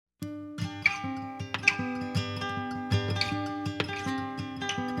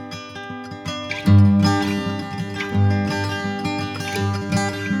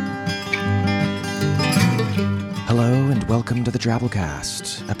Welcome to the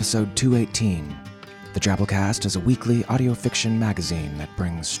Drabblecast, episode 218. The Drabblecast is a weekly audio fiction magazine that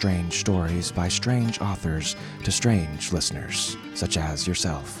brings strange stories by strange authors to strange listeners, such as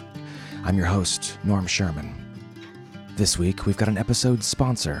yourself. I'm your host, Norm Sherman. This week, we've got an episode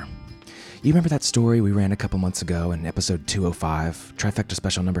sponsor. You remember that story we ran a couple months ago in episode 205, Trifecta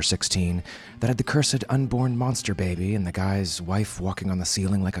Special number 16, that had the cursed unborn monster baby and the guy's wife walking on the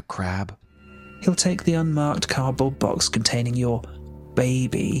ceiling like a crab? He'll take the unmarked cardboard box containing your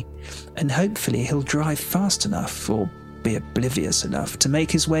baby, and hopefully he'll drive fast enough, or be oblivious enough, to make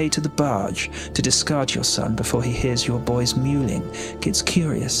his way to the barge to discard your son before he hears your boy's mewling, gets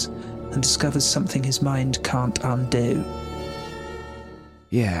curious, and discovers something his mind can't undo.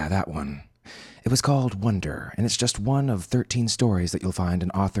 Yeah, that one. It was called Wonder, and it's just one of 13 stories that you'll find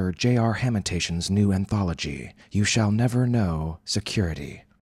in author J.R. Hamantation's new anthology, You Shall Never Know Security.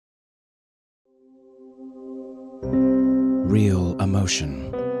 Real emotion,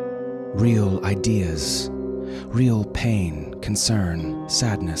 real ideas, real pain, concern,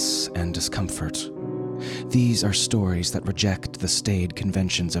 sadness, and discomfort. These are stories that reject the staid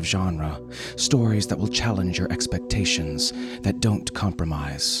conventions of genre, stories that will challenge your expectations, that don't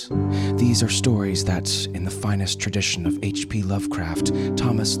compromise. These are stories that, in the finest tradition of H.P. Lovecraft,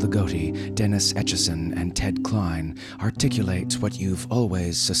 Thomas Ligotti, Dennis Etchison, and Ted Klein, articulate what you've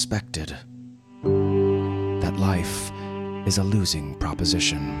always suspected. That life is a losing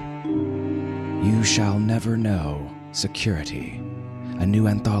proposition. You Shall Never Know Security, a new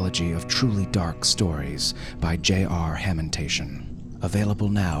anthology of truly dark stories by J.R. Hamantation. Available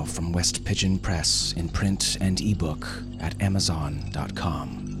now from West Pigeon Press in print and ebook at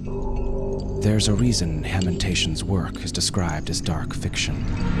Amazon.com. There's a reason Hamantation's work is described as dark fiction.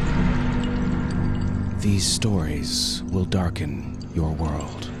 These stories will darken your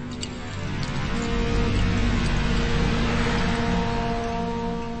world.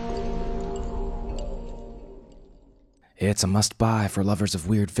 It's a must-buy for lovers of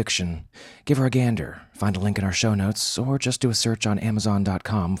weird fiction. Give her a gander, find a link in our show notes, or just do a search on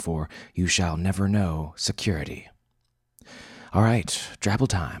Amazon.com for You Shall Never Know Security. All right, Drabble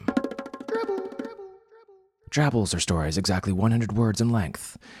time. Drabbles are stories exactly 100 words in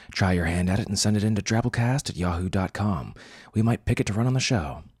length. Try your hand at it and send it in to drabblecast@yahoo.com. We might pick it to run on the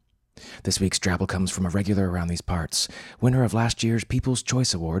show. This week's Drabble comes from a regular around these parts, winner of last year's People's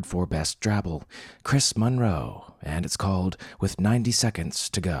Choice Award for Best Drabble, Chris Monroe, and it's called With 90 Seconds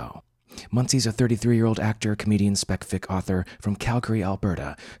to Go. Muncie's a 33-year-old actor, comedian, spec-fic author from Calgary,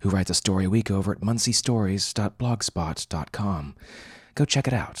 Alberta, who writes a story a week over at munciestories.blogspot.com. Go check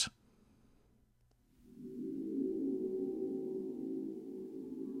it out.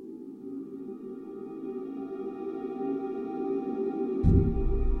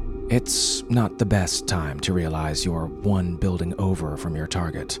 It's not the best time to realize you're one building over from your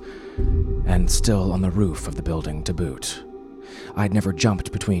target, and still on the roof of the building to boot. I'd never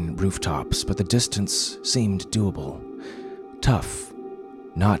jumped between rooftops, but the distance seemed doable. Tough,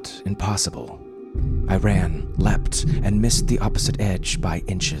 not impossible. I ran, leapt, and missed the opposite edge by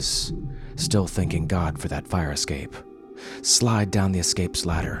inches, still thanking God for that fire escape. Slide down the escape's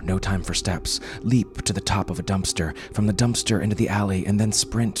ladder, no time for steps, leap to the top of a dumpster, from the dumpster into the alley, and then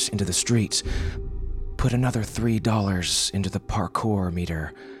sprint into the street. Put another $3 into the parkour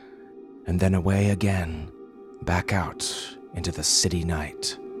meter, and then away again, back out into the city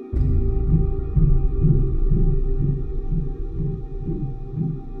night.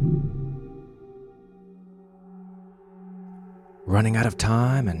 Running out of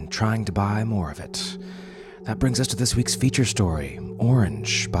time and trying to buy more of it. That brings us to this week's feature story,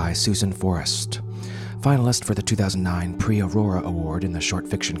 Orange by Susan Forrest. Finalist for the 2009 Pre-Aurora Award in the short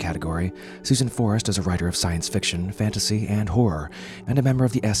fiction category, Susan Forrest is a writer of science fiction, fantasy, and horror, and a member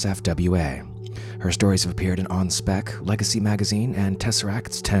of the SFWA. Her stories have appeared in On Spec, Legacy Magazine, and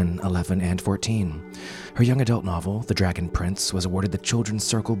Tesseract's 10, 11, and 14. Her young adult novel, The Dragon Prince, was awarded the Children's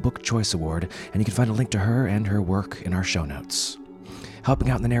Circle Book Choice Award, and you can find a link to her and her work in our show notes.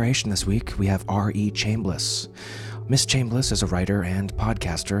 Helping out in the narration this week, we have R.E. Chambliss. Miss Chambliss is a writer and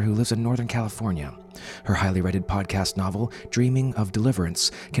podcaster who lives in Northern California. Her highly rated podcast novel, Dreaming of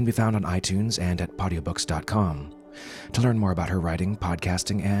Deliverance, can be found on iTunes and at audiobooks.com. To learn more about her writing,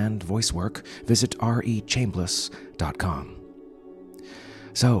 podcasting, and voice work, visit rechambliss.com.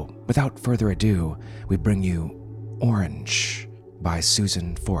 So, without further ado, we bring you Orange by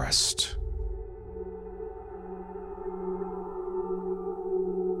Susan Forrest.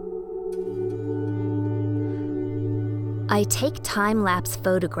 I take time-lapse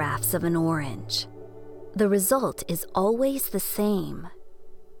photographs of an orange. The result is always the same.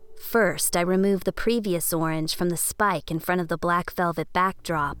 First, I remove the previous orange from the spike in front of the black velvet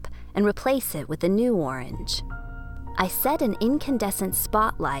backdrop and replace it with a new orange. I set an incandescent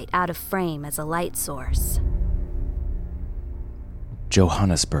spotlight out of frame as a light source.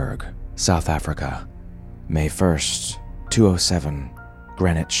 Johannesburg, South Africa, May 1st, 2:07,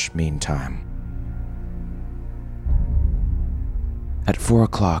 Greenwich Mean Time. At 4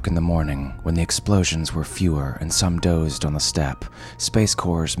 o'clock in the morning, when the explosions were fewer and some dozed on the step, Space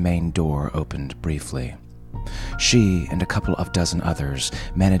Corps' main door opened briefly. She and a couple of dozen others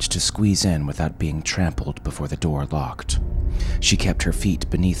managed to squeeze in without being trampled before the door locked. She kept her feet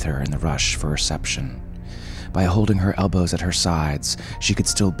beneath her in the rush for reception. By holding her elbows at her sides, she could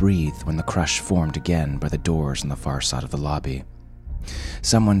still breathe when the crush formed again by the doors on the far side of the lobby.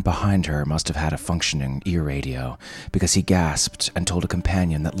 Someone behind her must have had a functioning ear radio, because he gasped and told a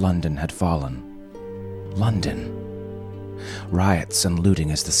companion that London had fallen. London. Riots and looting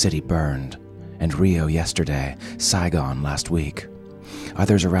as the city burned, and Rio yesterday, Saigon last week.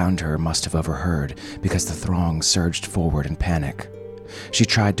 Others around her must have overheard, because the throng surged forward in panic. She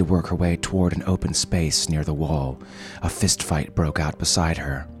tried to work her way toward an open space near the wall. A fistfight broke out beside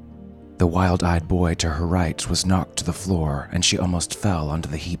her. The wild-eyed boy to her right was knocked to the floor, and she almost fell onto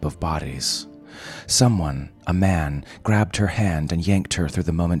the heap of bodies. Someone, a man, grabbed her hand and yanked her through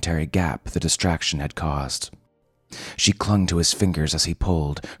the momentary gap the distraction had caused. She clung to his fingers as he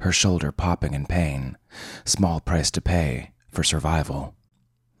pulled, her shoulder popping in pain. Small price to pay for survival.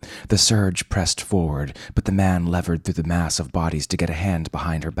 The surge pressed forward, but the man levered through the mass of bodies to get a hand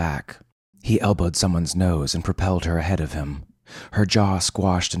behind her back. He elbowed someone's nose and propelled her ahead of him. Her jaw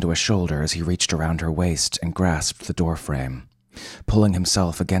squashed into a shoulder as he reached around her waist and grasped the doorframe. Pulling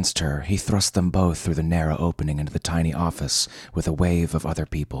himself against her, he thrust them both through the narrow opening into the tiny office with a wave of other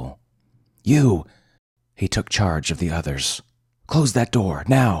people. "You!" He took charge of the others. "Close that door,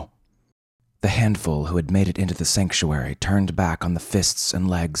 now!" The handful who had made it into the sanctuary turned back on the fists and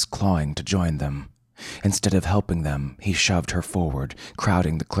legs clawing to join them. Instead of helping them, he shoved her forward,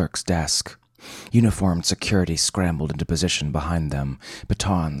 crowding the clerk's desk. Uniformed security scrambled into position behind them,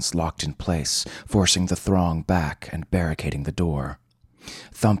 batons locked in place, forcing the throng back and barricading the door.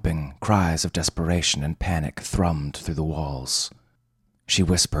 Thumping, cries of desperation and panic thrummed through the walls. She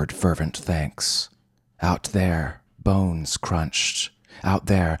whispered fervent thanks. Out there, bones crunched. Out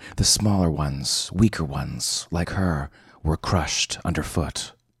there, the smaller ones, weaker ones, like her, were crushed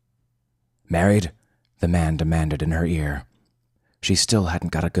underfoot. "Married?" the man demanded in her ear. She still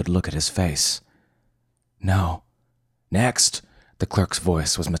hadn't got a good look at his face. "No." "Next!" The clerk's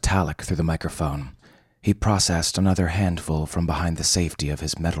voice was metallic through the microphone. He processed another handful from behind the safety of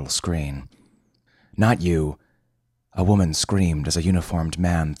his metal screen. "Not you!" A woman screamed as a uniformed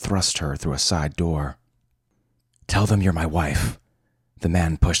man thrust her through a side door. "Tell them you're my wife." The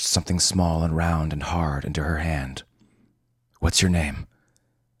man pushed something small and round and hard into her hand. "What's your name?"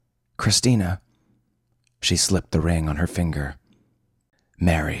 "Christina." She slipped the ring on her finger.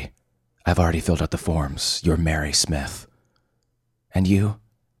 "Mary. I've already filled out the forms. You're Mary Smith." "And you?"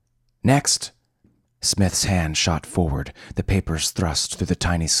 "Next!" Smith's hand shot forward, the papers thrust through the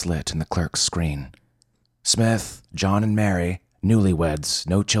tiny slit in the clerk's screen. "Smith, John and Mary, newlyweds,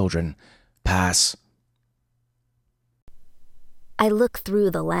 no children. Pass." I look through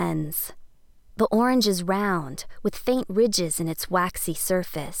the lens. The orange is round, with faint ridges in its waxy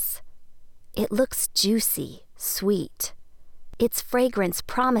surface. It looks juicy, sweet. Its fragrance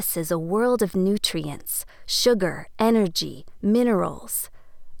promises a world of nutrients, sugar, energy, minerals.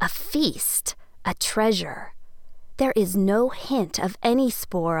 A feast, a treasure. There is no hint of any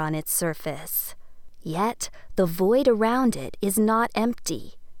spore on its surface. Yet the void around it is not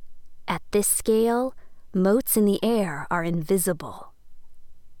empty. At this scale, motes in the air are invisible.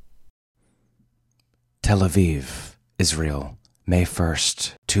 Tel Aviv, Israel, May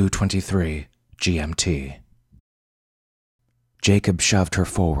 1st, 2:23 GMT. Jacob shoved her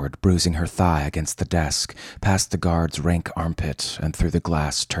forward, bruising her thigh against the desk, past the guard's rank armpit and through the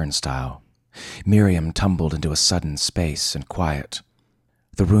glass turnstile. Miriam tumbled into a sudden space and quiet.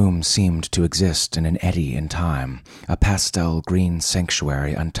 The room seemed to exist in an eddy in time, a pastel green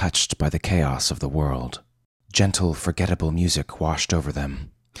sanctuary untouched by the chaos of the world. Gentle, forgettable music washed over them.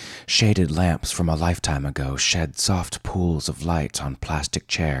 Shaded lamps from a lifetime ago shed soft pools of light on plastic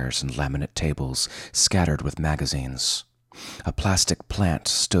chairs and laminate tables scattered with magazines. A plastic plant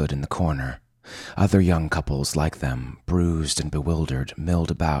stood in the corner. Other young couples like them, bruised and bewildered,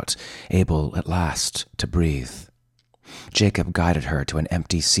 milled about, able at last to breathe. Jacob guided her to an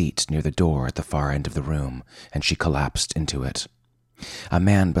empty seat near the door at the far end of the room, and she collapsed into it. A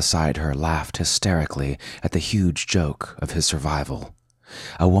man beside her laughed hysterically at the huge joke of his survival.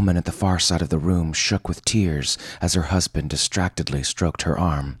 A woman at the far side of the room shook with tears as her husband distractedly stroked her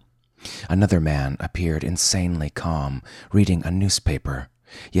arm. Another man appeared insanely calm, reading a newspaper.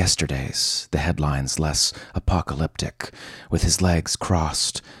 Yesterday's, the headlines less apocalyptic, with his legs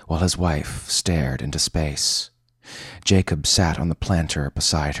crossed while his wife stared into space. Jacob sat on the planter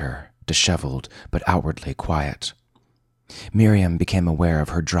beside her, disheveled but outwardly quiet. Miriam became aware of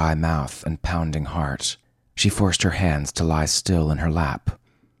her dry mouth and pounding heart. She forced her hands to lie still in her lap.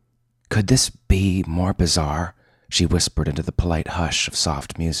 "Could this be more bizarre?" she whispered into the polite hush of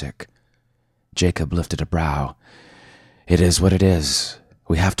soft music. Jacob lifted a brow. "It is what it is.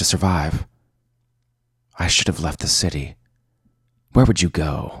 We have to survive." "I should have left the city." "Where would you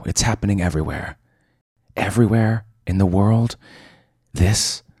go? It's happening everywhere." "Everywhere? In the world?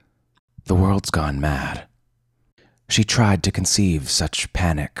 This? The world's gone mad." She tried to conceive such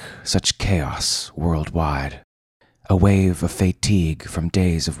panic, such chaos worldwide. A wave of fatigue from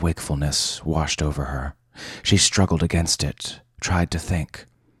days of wakefulness washed over her. She struggled against it, tried to think.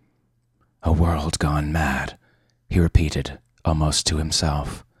 "A world gone mad," he repeated, almost to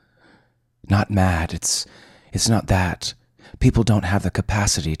himself. "Not mad, it's not that. People don't have the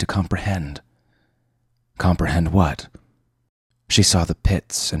capacity to comprehend." Comprehend what? She saw the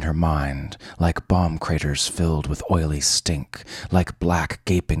pits in her mind, like bomb craters filled with oily stink, like black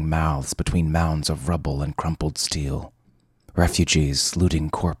gaping mouths between mounds of rubble and crumpled steel. Refugees looting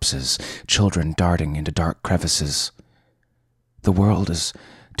corpses, children darting into dark crevices. The world is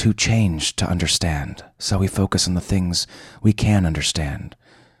too changed to understand, so we focus on the things we can understand,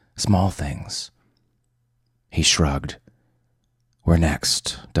 small things. He shrugged. "We're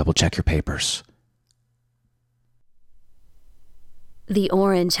next. Double-check your papers." The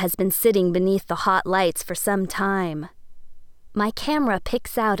orange has been sitting beneath the hot lights for some time. My camera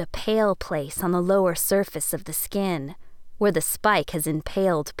picks out a pale place on the lower surface of the skin, where the spike has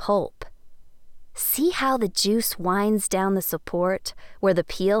impaled pulp. See how the juice winds down the support, where the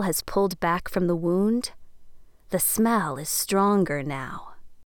peel has pulled back from the wound? The smell is stronger now.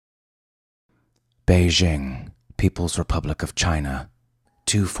 Beijing, People's Republic of China,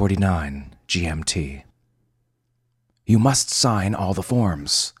 2:49 GMT. "You must sign all the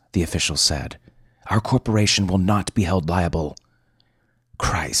forms," the official said. "Our corporation will not be held liable."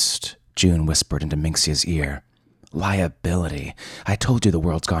 "Christ," June whispered into Minxia's ear. "Liability. I told you the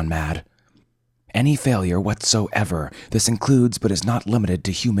world's gone mad." "Any failure whatsoever. This includes but is not limited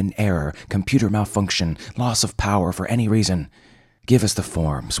to human error, computer malfunction, loss of power for any reason." "Give us the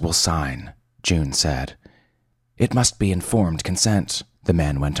forms, we'll sign," June said. "It must be informed consent," the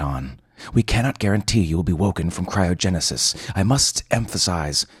man went on. "We cannot guarantee you will be woken from cryogenesis. I must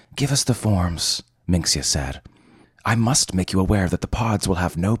emphasize." "Give us the forms," Minxia said. "I must make you aware that the pods will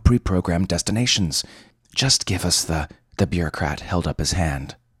have no pre-programmed destinations. Just give us the bureaucrat held up his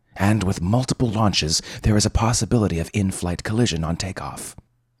hand. "And with multiple launches, there is a possibility of in-flight collision on takeoff."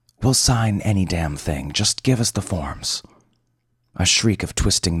 "We'll sign any damn thing. Just give us the forms." A shriek of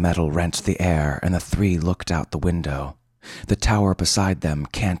twisting metal rent the air, and the three looked out the window. The tower beside them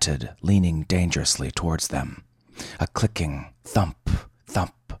canted, leaning dangerously towards them. A clicking thump,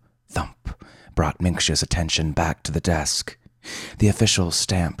 thump, thump brought Minxia's attention back to the desk. The official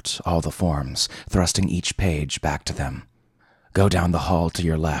stamped all the forms, thrusting each page back to them. "Go down the hall to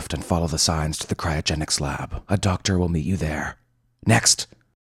your left and follow the signs to the cryogenics lab. A doctor will meet you there. Next!"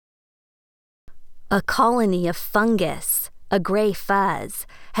 A colony of fungus, a gray fuzz,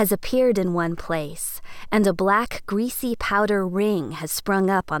 has appeared in one place, and a black, greasy powder ring has sprung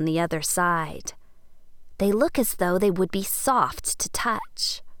up on the other side. They look as though they would be soft to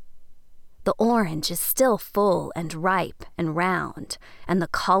touch. The orange is still full and ripe and round, and the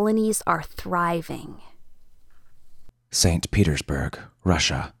colonies are thriving. St. Petersburg,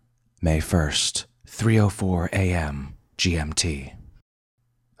 Russia, May 1st, 3:04 a.m. GMT.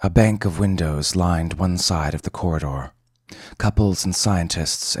 A bank of windows lined one side of the corridor. Couples and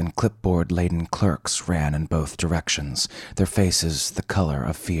scientists and clipboard-laden clerks ran in both directions, their faces the color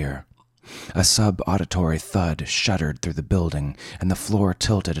of fear. A sub-auditory thud shuddered through the building, and the floor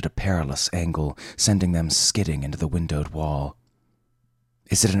tilted at a perilous angle, sending them skidding into the windowed wall.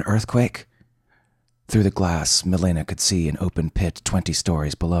 "Is it an earthquake?" Through the glass, Milena could see an open pit 20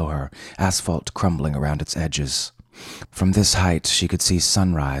 stories below her, asphalt crumbling around its edges. From this height, she could see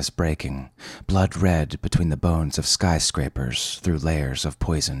sunrise breaking, blood red between the bones of skyscrapers through layers of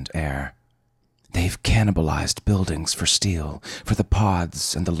poisoned air. "They've cannibalized buildings for steel, for the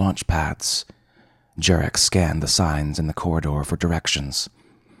pods and the launch pads." Jurek scanned the signs in the corridor for directions.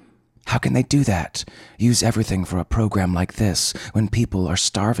 "How can they do that? Use everything for a program like this when people are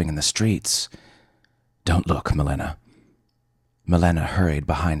starving in the streets?" "Don't look, Milena." Milena hurried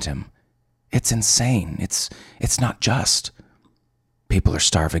behind him. It's insane. It's not just. People are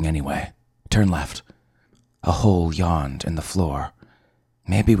starving anyway. Turn left. A hole yawned in the floor.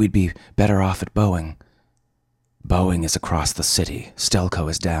 Maybe we'd be better off at Boeing. Boeing is across the city. Stelco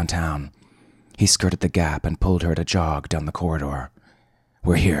is downtown. He skirted the gap and pulled her at a jog down the corridor.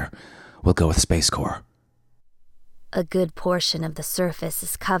 We're here. We'll go with Space Corps. A good portion of the surface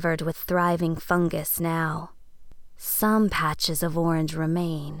is covered with thriving fungus now. Some patches of orange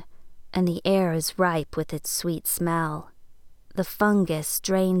remain, and the air is ripe with its sweet smell. The fungus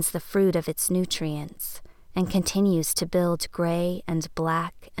drains the fruit of its nutrients and continues to build gray and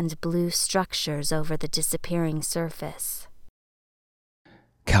black and blue structures over the disappearing surface.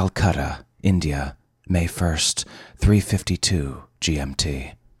 Calcutta, India, May 1st, 3:52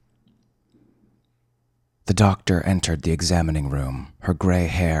 GMT. The doctor entered the examining room, her gray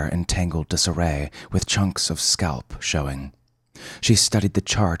hair in tangled disarray with chunks of scalp showing. She studied the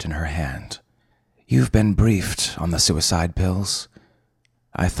chart in her hand. You've been briefed on the suicide pills.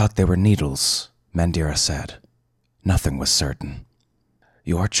 I thought they were needles, Mandira said. Nothing was certain.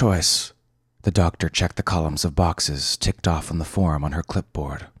 Your choice. The doctor checked the columns of boxes ticked off on the form on her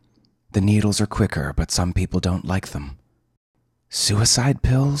clipboard. The needles are quicker, but some people don't like them. Suicide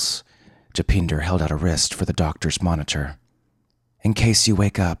pills? Japinder held out a wrist for the doctor's monitor. In case you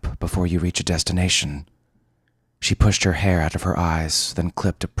wake up before you reach a destination. She pushed her hair out of her eyes, then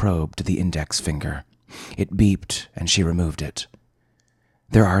clipped a probe to the index finger. It beeped, and she removed it.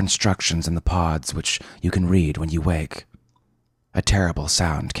 There are instructions in the pods which you can read when you wake. A terrible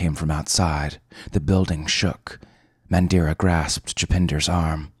sound came from outside. The building shook. Mandira grasped Japinder's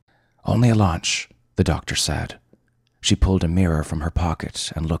arm. Only a launch, the doctor said. She pulled a mirror from her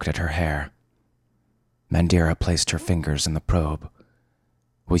pocket and looked at her hair. Mandira placed her fingers in the probe.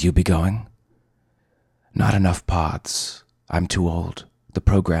 Will you be going? Not enough pods. I'm too old. The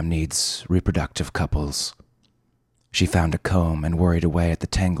program needs reproductive couples. She found a comb and worried away at the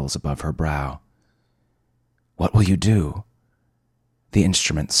tangles above her brow. What will you do? The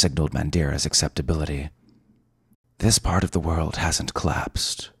instrument signaled Mandira's acceptability. This part of the world hasn't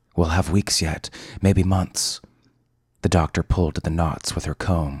collapsed. We'll have weeks yet, maybe months. The doctor pulled at the knots with her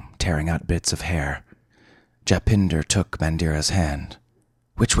comb, tearing out bits of hair. Japinder took Mandira's hand.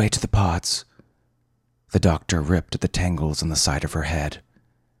 Which way to the pods? The doctor ripped at the tangles on the side of her head.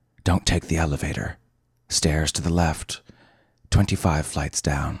 Don't take the elevator. Stairs to the left. 25 flights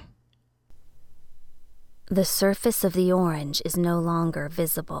down. The surface of the orange is no longer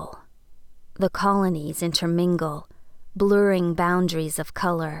visible. The colonies intermingle, blurring boundaries of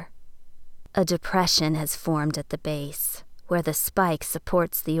color. A depression has formed at the base, where the spike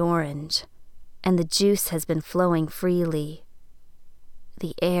supports the orange, and the juice has been flowing freely.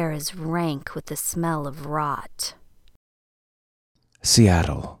 The air is rank with the smell of rot.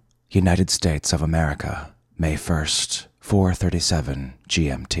 Seattle, United States of America, May 1st, 4:37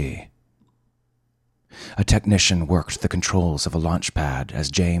 GMT. A technician worked the controls of a launch pad as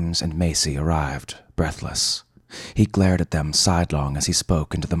James and Macy arrived, breathless. He glared at them sidelong as he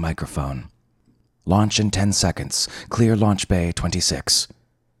spoke into the microphone. Launch in 10 seconds. Clear launch bay 26.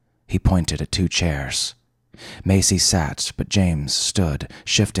 He pointed at 2 chairs. Macy sat, but James stood,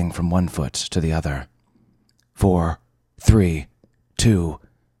 shifting from one foot to the other. 4, 3, 2,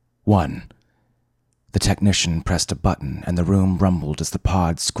 1. The technician pressed a button, and the room rumbled as the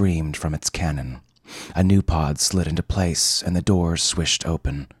pod screamed from its cannon. A new pod slid into place, and the doors swished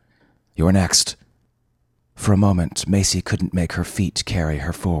open. You're next. For a moment, Macy couldn't make her feet carry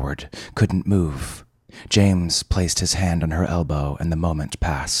her forward, couldn't move. James placed his hand on her elbow, and the moment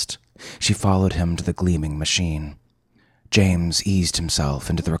passed. She followed him to the gleaming machine. James eased himself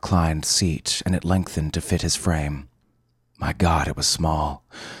into the reclined seat, and it lengthened to fit his frame. My God, it was small.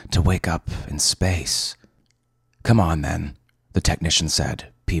 To wake up in space. Come on, then, the technician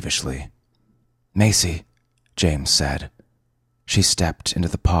said, peevishly. Macy, James said. She stepped into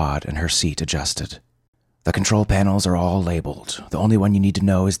the pod, and her seat adjusted. The control panels are all labeled. The only one you need to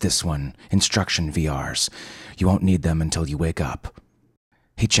know is this one, instruction VRs. You won't need them until you wake up.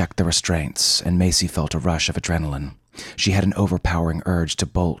 He checked the restraints, and Macy felt a rush of adrenaline. She had an overpowering urge to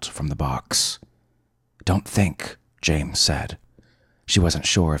bolt from the box. Don't think, James said. She wasn't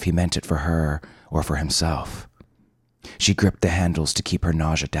sure if he meant it for her or for himself. She gripped the handles to keep her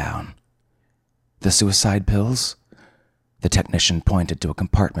nausea down. The suicide pills? The technician pointed to a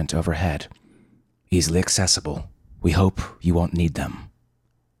compartment overhead. Easily accessible. We hope you won't need them.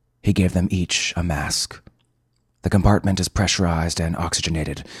 He gave them each a mask. The compartment is pressurized and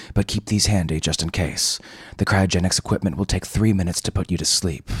oxygenated, but keep these handy just in case. The cryogenics equipment will take 3 minutes to put you to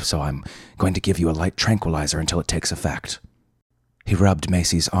sleep, so I'm going to give you a light tranquilizer until it takes effect. He rubbed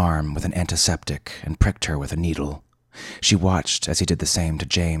Macy's arm with an antiseptic and pricked her with a needle. She watched as he did the same to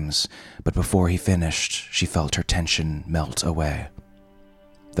James, but before he finished, she felt her tension melt away.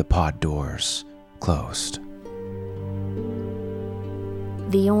 The pod doors closed.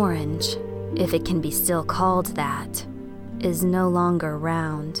 The orange, if it can be still called that, is no longer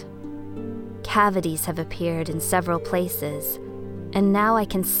round. Cavities have appeared in several places, and now I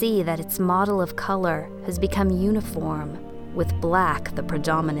can see that its model of color has become uniform, with black the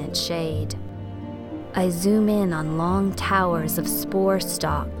predominant shade. I zoom in on long towers of spore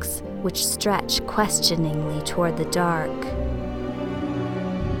stalks, which stretch questioningly toward the dark.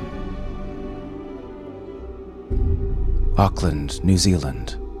 Auckland, New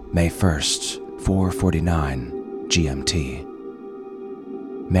Zealand, May 1st, 4:49 GMT.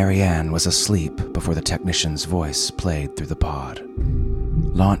 Marianne was asleep before the technician's voice played through the pod.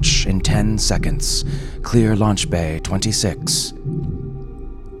 Launch in 10 seconds. Clear launch bay 26.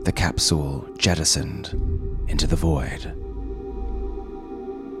 The capsule jettisoned into the void.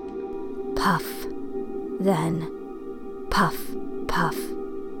 Puff. Then puff, puff,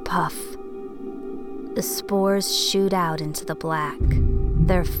 puff. The spores shoot out into the black,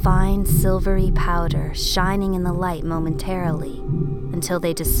 their fine silvery powder shining in the light momentarily until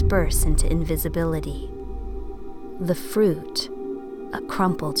they disperse into invisibility. The fruit, a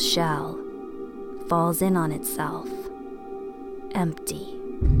crumpled shell, falls in on itself, empty.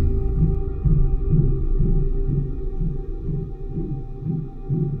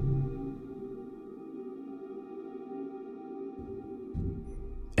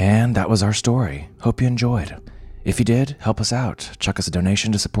 And that was our story. Hope you enjoyed. If you did, help us out. Chuck us a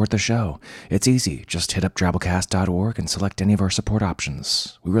donation to support the show. It's easy. Just hit up Drabblecast.org and select any of our support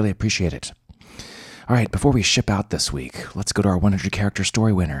options. We really appreciate it. All right, before we ship out this week, let's go to our 100-character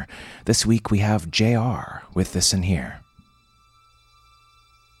story winner. This week we have JR with this in here.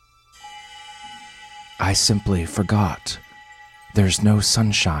 I simply forgot. There's no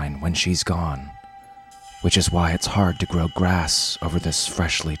sunshine when she's gone, which is why it's hard to grow grass over this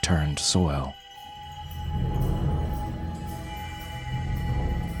freshly turned soil.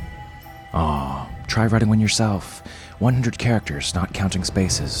 Aw, try writing one yourself. 100 characters, not counting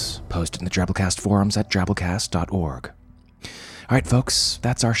spaces. Posted in the Drabblecast forums at drabblecast.org. All right, folks,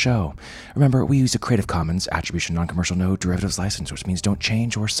 that's our show. Remember, we use a Creative Commons Attribution Non-Commercial No Derivatives license, which means don't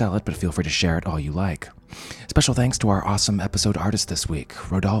change or sell it, but feel free to share it all you like. Special thanks to our awesome episode artist this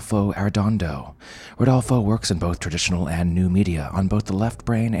week, Rodolfo Arredondo. Rodolfo works in both traditional and new media on both the left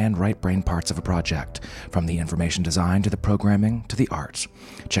brain and right brain parts of a project, from the information design to the programming to the art.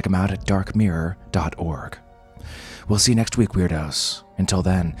 Check him out at darkmirror.org. We'll see you next week, weirdos. Until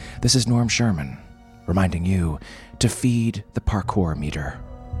then, this is Norm Sherman, reminding you to feed the parkour meter.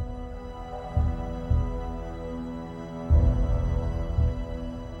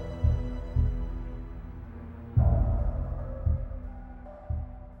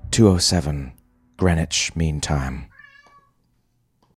 (2:07 Greenwich Mean Time).